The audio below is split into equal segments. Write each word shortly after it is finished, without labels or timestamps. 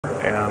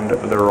and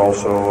there are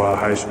also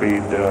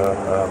high-speed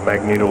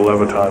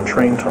magneto-leviton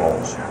train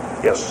tunnels.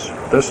 Yes,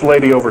 this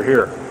lady over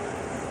here.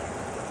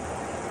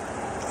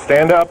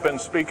 Stand up and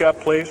speak up,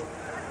 please.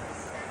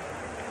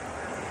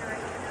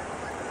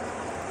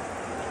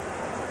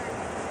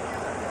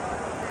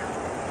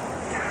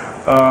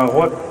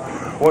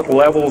 What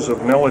levels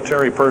of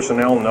military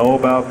personnel know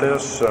about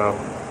this?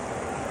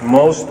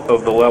 Most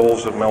of the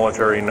levels of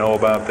military know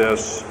about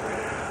this,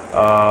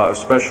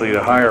 especially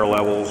the higher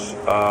levels,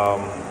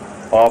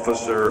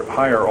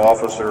 higher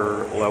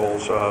officer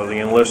levels. The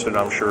enlisted,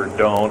 I'm sure,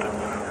 don't,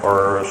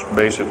 or are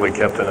basically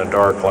kept in the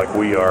dark like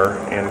we are,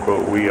 end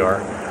quote, we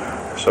are.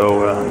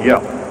 So,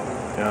 yeah.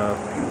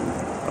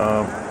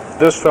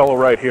 This fellow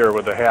right here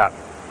with the hat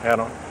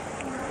on.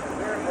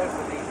 Where are most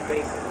of these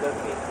bases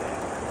located at?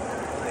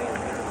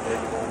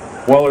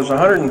 Well, there's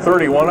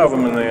 131 of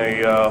them in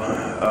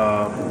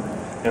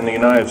the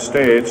United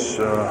States,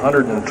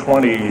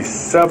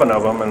 127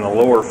 of them in the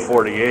lower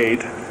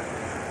 48.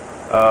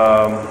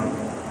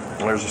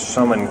 There's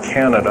some in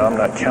Canada, I'm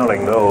not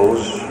counting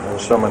those.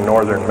 There's some in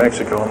northern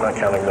Mexico, I'm not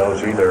counting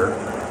those either.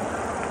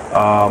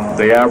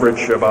 They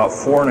average about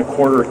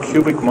 4¼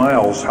 cubic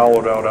miles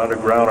hollowed out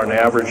underground, an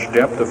average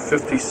depth of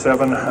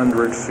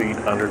 5,700 feet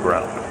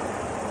underground.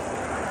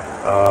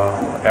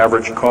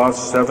 Average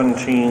cost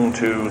 $17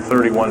 to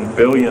 $31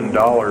 billion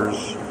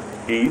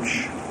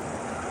each.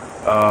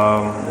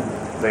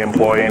 They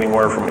employ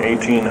anywhere from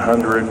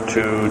 1,800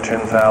 to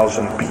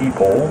 10,000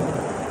 people.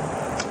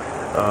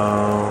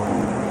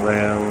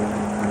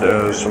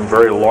 There's some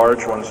very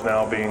large ones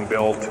now being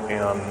built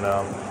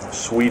in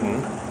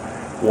Sweden,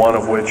 one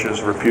of which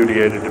is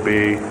repudiated to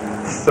be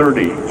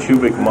 30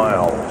 cubic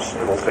miles.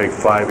 It'll take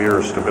 5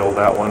 years to build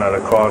that one at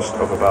a cost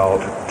of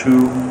about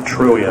 $2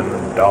 trillion.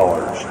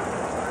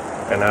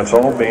 And that's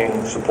all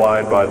being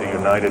supplied by the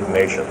United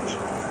Nations.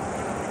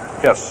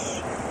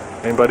 Yes.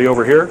 Anybody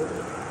over here?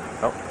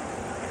 No.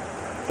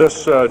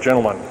 This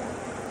gentleman.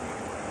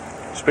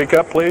 Speak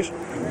up, please.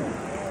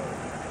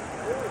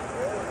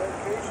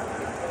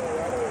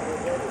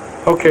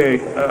 Okay,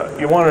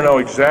 you want to know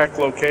exact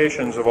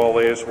locations of all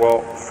these.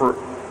 Well, for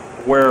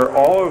where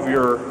all of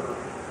your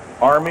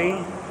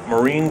Army,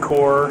 Marine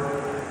Corps,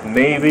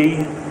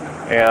 Navy,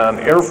 and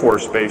Air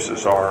Force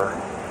bases are,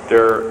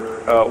 they're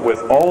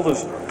with all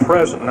this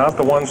present, not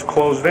the ones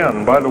closed down.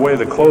 And by the way,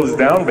 the closed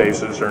down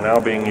bases are now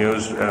being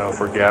used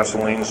for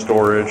gasoline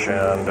storage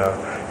and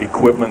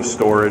equipment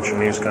storage and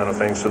these kind of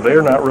things. So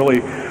they're not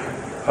really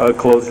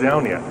closed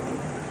down yet.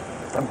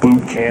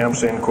 Boot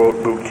camps, end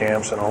quote, boot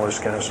camps and all this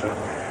kind of stuff.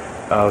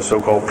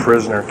 So-called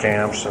prisoner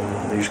camps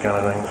and these kind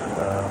of things.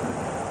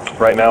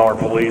 Right now our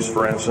police,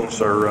 for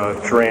instance, are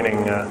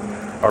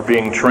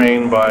being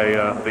trained by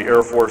the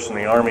Air Force and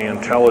the Army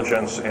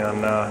intelligence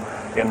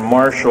in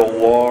martial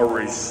law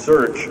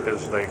research,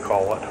 as they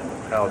call it.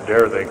 How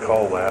dare they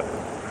call that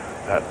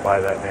by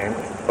that name.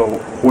 So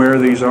where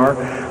these are,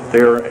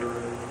 they're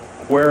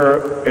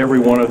where every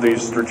one of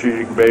these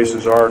strategic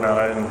bases are now.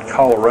 In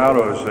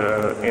Colorado,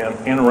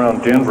 in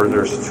around Denver,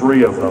 there's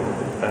 3 of them,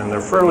 and they're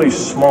fairly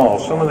small.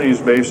 Some of these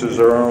bases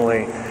are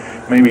only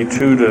maybe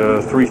 2,000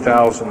 to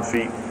 3,000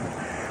 feet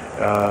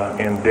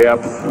in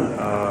depth.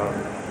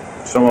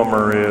 Some of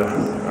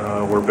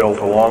them were built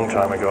a long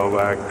time ago,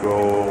 back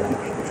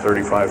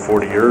 35,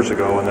 40 years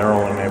ago, and they're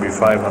only maybe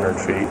 500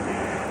 feet,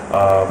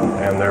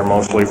 and they're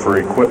mostly for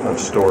equipment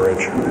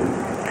storage.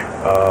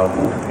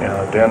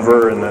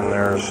 Denver, and then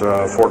there's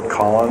Fort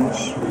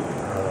Collins.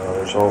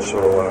 There's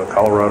also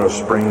Colorado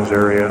Springs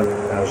area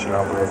has a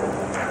number of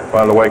them.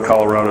 By the way,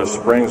 Colorado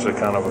Springs is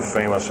kind of a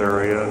famous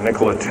area.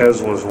 Nikola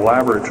Tesla's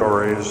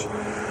laboratories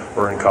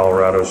were in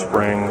Colorado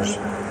Springs,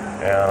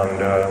 and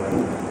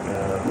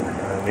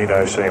need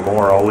I say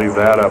more? I'll leave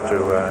that up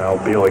to Al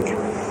Bielek.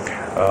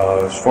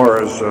 As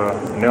far as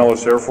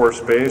Nellis Air Force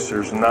Base,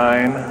 there's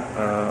 9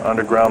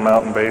 underground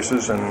mountain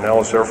bases in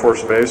Nellis Air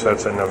Force Base.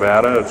 That's in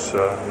Nevada. It's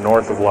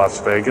north of Las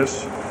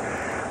Vegas.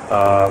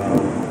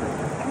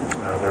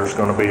 There's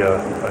going to be a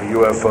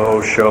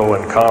UFO show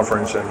and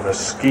conference in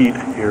Mesquite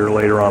here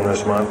later on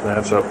this month, and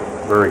that's up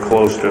very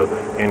close to,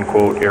 end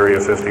quote, Area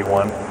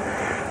 51.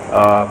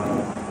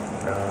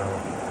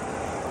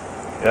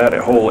 That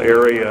whole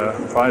area,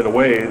 by the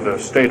way, the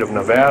state of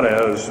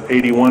Nevada is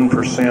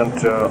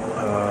 81%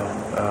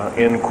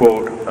 end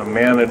quote,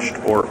 managed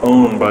or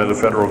owned by the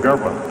federal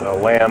government. The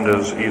land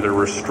is either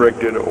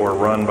restricted or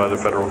run by the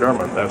federal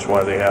government. That's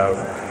why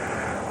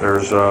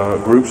there's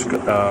groups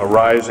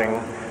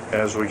rising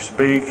as we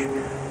speak,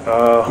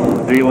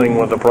 dealing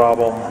with the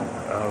problem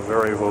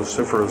very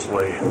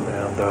vociferously,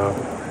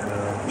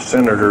 and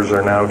senators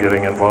are now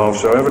getting involved.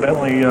 So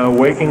evidently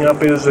waking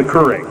up is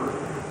occurring.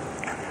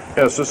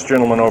 Yes, this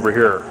gentleman over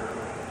here.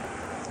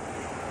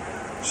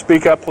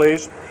 Speak up,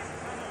 please.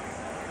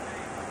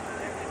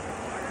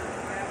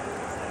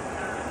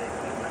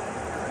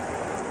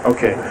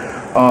 Okay.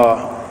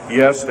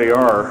 Yes, they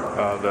are.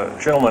 The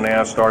gentleman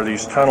asked, are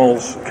these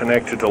tunnels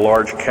connected to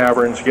large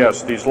caverns?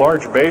 Yes, these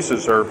large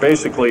bases are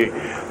basically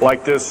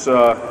like this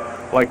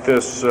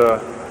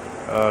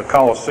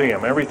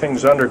Coliseum.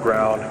 Everything's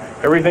underground.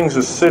 Everything's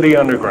a city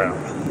underground.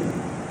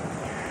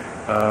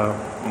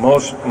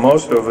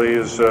 Most of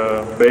these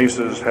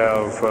bases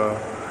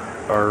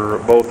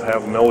both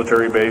have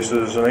military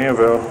bases, and they have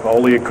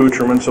all the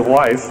accoutrements of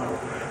life.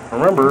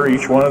 Remember,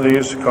 each one of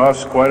these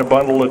costs quite a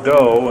bundle of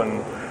dough,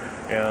 and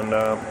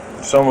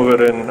some of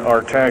it in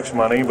our tax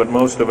money, but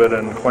most of it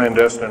in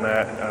clandestine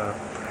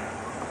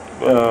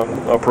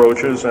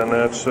approaches, and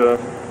that's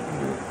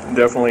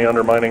definitely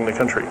undermining the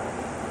country.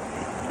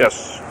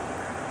 Yes.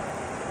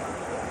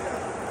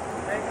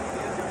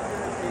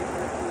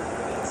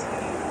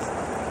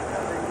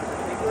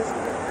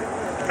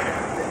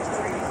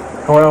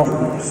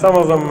 Well, some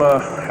of them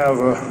have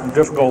a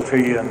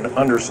difficulty in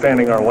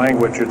understanding our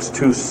language. It's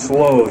too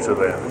slow to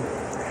them.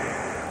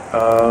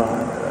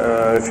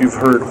 If you've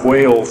heard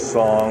whale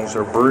songs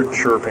or bird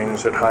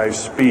chirpings at high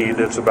speed,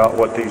 it's about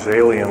what these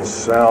aliens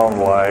sound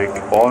like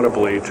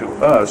audibly to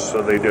us,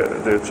 so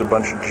it's a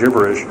bunch of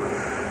gibberish.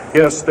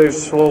 Yes, they've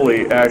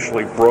slowly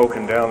actually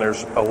broken down.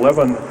 There's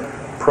 11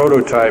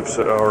 prototypes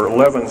or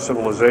 11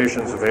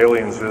 civilizations of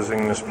aliens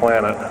visiting this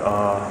planet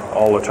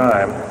all the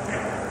time,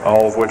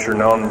 all of which are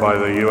known by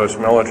the U.S.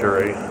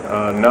 military,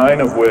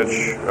 9 of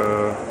which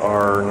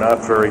are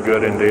not very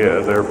good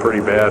indeed. They're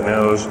pretty bad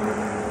news.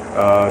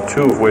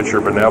 2 of which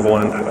are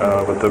benevolent,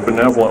 but the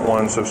benevolent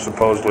ones have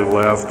supposedly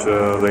left.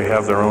 They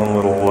have their own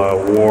little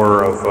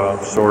war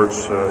of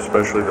sorts,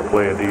 especially the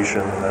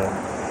Pleiadian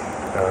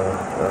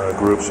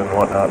groups and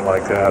whatnot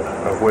like that,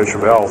 of which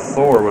Val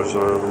Thor was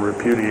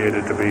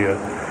repudiated to be a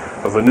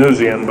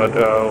Venusian, but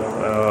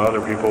other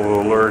people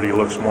will alert he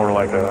looks more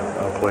like a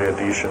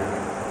Pleiadian.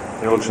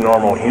 He looks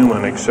normal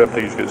human, except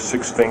he's got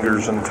 6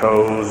 fingers and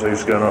toes.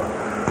 He's got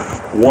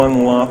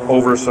one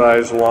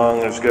oversized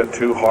lung. He's got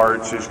 2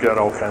 hearts. He's got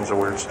all kinds of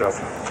weird stuff.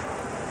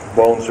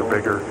 Bones are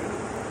bigger.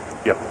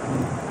 Yep.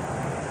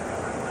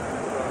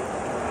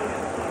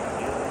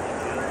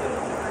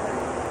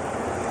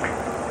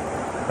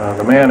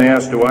 The man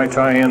asked, do I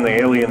tie in the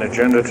alien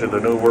agenda to the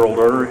New World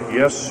Order?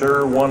 Yes,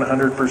 sir,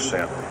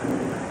 100%.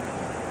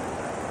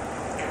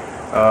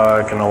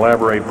 I can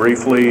elaborate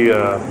briefly.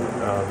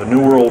 The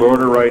New World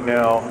Order right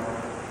now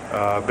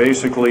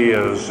basically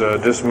is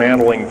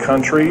dismantling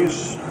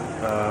countries,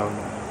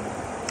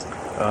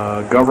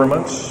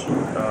 governments,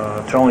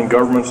 telling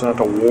governments not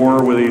to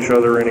war with each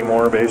other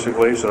anymore,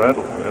 basically, so that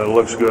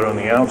looks good on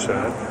the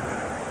outside.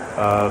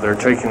 They're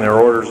taking their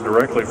orders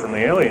directly from the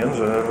aliens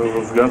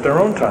who've got their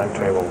own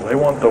timetable. They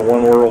want the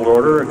one world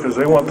order because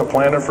they want the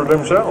planet for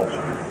themselves.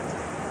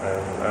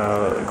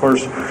 Of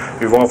course,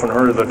 you've often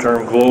heard of the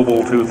term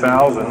Global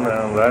 2000,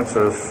 and that's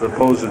a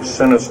supposed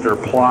sinister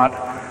plot,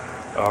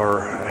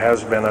 or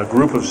has been a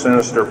group of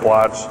sinister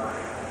plots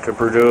to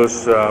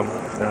produce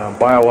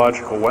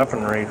biological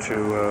weaponry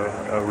to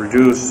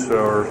reduce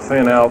or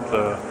thin out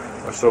the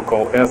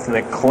so-called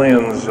ethnic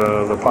cleanse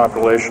the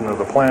population of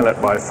the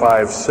planet by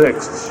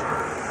 5/6,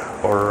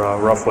 or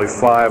roughly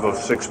 5 of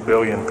 6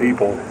 billion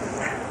people,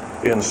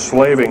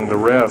 enslaving the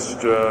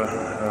rest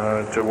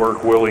to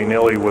work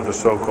willy-nilly with the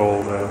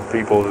so-called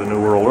people of the New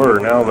World Order.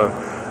 Now,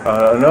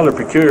 another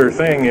peculiar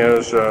thing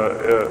is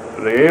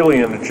the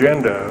alien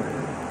agenda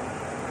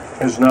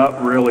is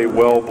not really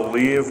well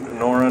believed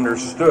nor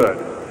understood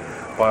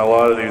by a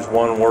lot of these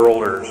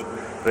one-worlders.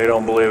 They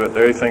don't believe it.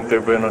 They think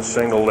they've been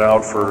singled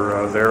out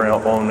for their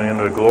own end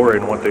of glory,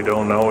 and what they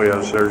don't know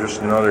is they're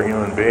just another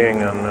human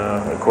being, and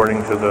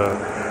according to the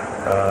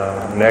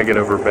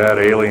negative or bad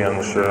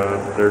aliens,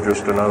 they're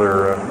just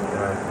another,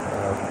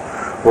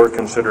 we're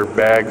considered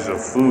bags of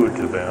food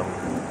to them.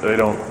 They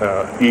don't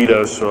eat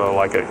us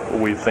like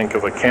we think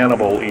of a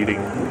cannibal eating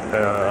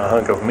a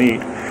hunk of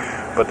meat,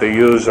 but they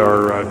use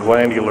our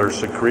glandular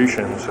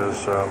secretions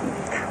as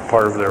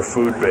part of their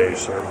food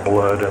base, our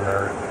blood and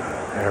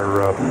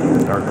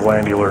our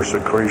glandular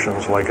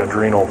secretions like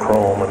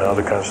adrenochrome and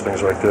other kinds of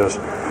things like this.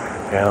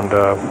 And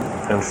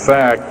in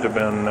fact,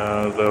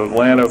 the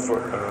Atlanta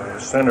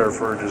Center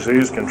for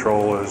Disease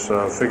Control has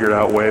figured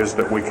out ways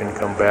that we can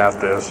combat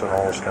this and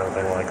all this kind of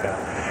thing like that.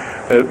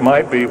 It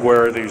might be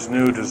where these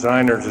new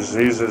designer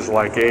diseases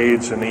like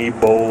AIDS and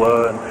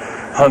Ebola and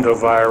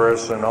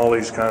hantavirus and all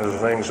these kinds of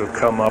things have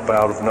come up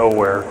out of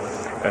nowhere,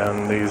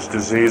 and these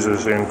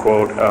diseases, in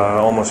quote,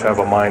 almost have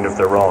a mind of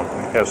their own.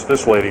 Yes,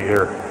 this lady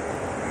here.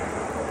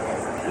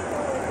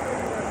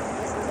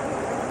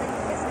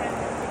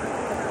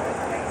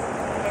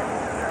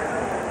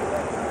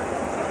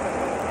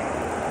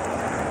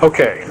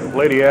 Okay,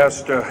 lady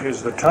asked,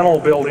 is the tunnel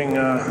building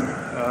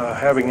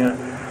having an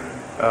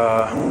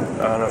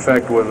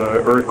effect with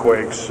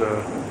earthquakes?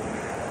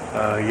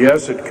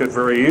 Yes, it could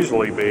very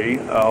easily be,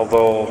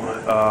 although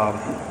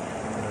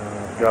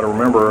got to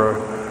remember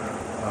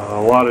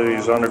a lot of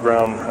these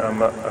underground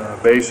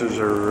bases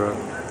are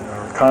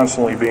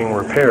constantly being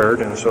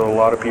repaired, and so a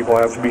lot of people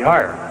have to be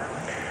hired.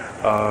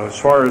 As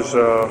far as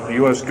the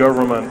U.S.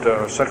 government,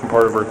 second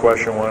part of her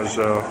question was,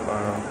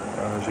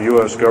 is the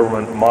U.S.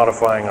 government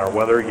modifying our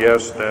weather?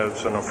 Yes,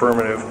 that's an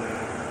affirmative.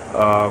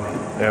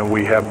 And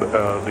we have,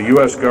 the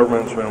U.S.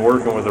 government's been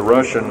working with the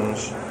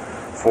Russians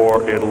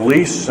for at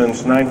least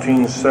since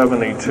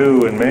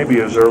 1972 and maybe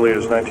as early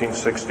as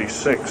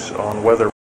 1966 on weather